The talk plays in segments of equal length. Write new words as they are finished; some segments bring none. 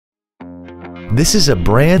This is a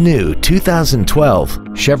brand new 2012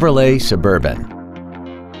 Chevrolet Suburban.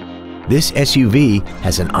 This SUV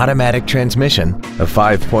has an automatic transmission, a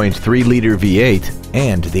 5.3-liter V8,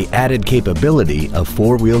 and the added capability of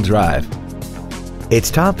four-wheel drive. Its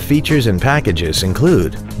top features and packages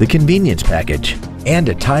include the convenience package and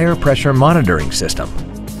a tire pressure monitoring system.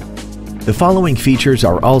 The following features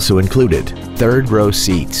are also included: third-row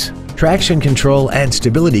seats, traction control and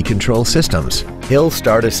stability control systems, hill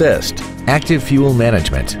start assist, active fuel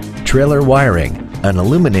management, trailer wiring, an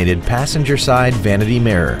illuminated passenger side vanity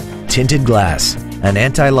mirror, tinted glass, an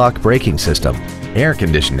anti-lock braking system, air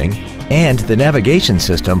conditioning, and the navigation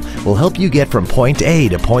system will help you get from point A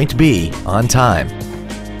to point B on time.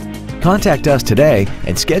 Contact us today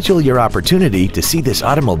and schedule your opportunity to see this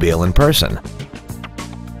automobile in person.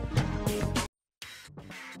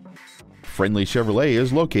 Friendly Chevrolet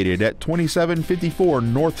is located at 2754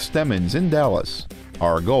 North Stemmons in Dallas.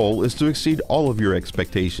 Our goal is to exceed all of your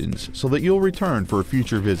expectations so that you'll return for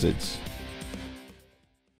future visits.